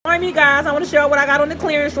me, guys. I want to show what I got on the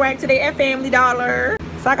clearance rack today at Family Dollar.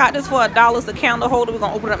 So I got this for $1. It's a candle holder. We're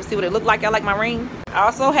gonna open it up and see what it look like. I like my ring. I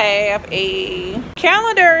also have a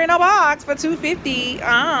calendar in a box for $2.50.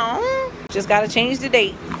 Oh, just gotta change the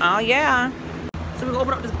date. Oh yeah. So we're gonna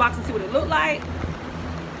open up this box and see what it look like.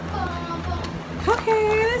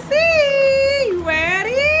 Okay, let's see. You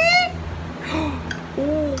ready?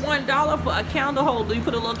 Ooh, $1 for a candle holder. You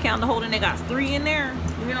put a little candle holder and they got 3 in there.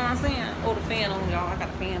 You know what I'm saying? Oh, the fan on, y'all. I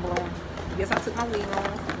got the fan blowing. Guess I took my wing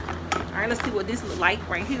off. All right, let's see what this look like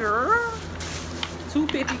right here.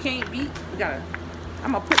 $2.50 can't beat.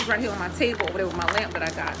 I'm gonna put this right here on my table over there with my lamp that I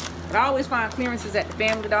got. But I always find clearances at the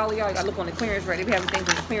Family Dollar, y'all. You gotta look on the clearance rack. They be having things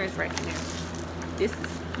on the clearance rack in there. This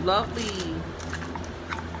is lovely.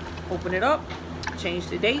 Open it up. Change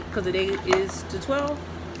the date because the date is the 12th.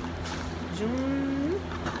 June.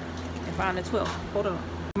 And find the 12th. Hold on.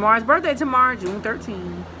 Tomorrow's birthday tomorrow, June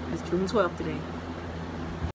 13th. It's June 12th today.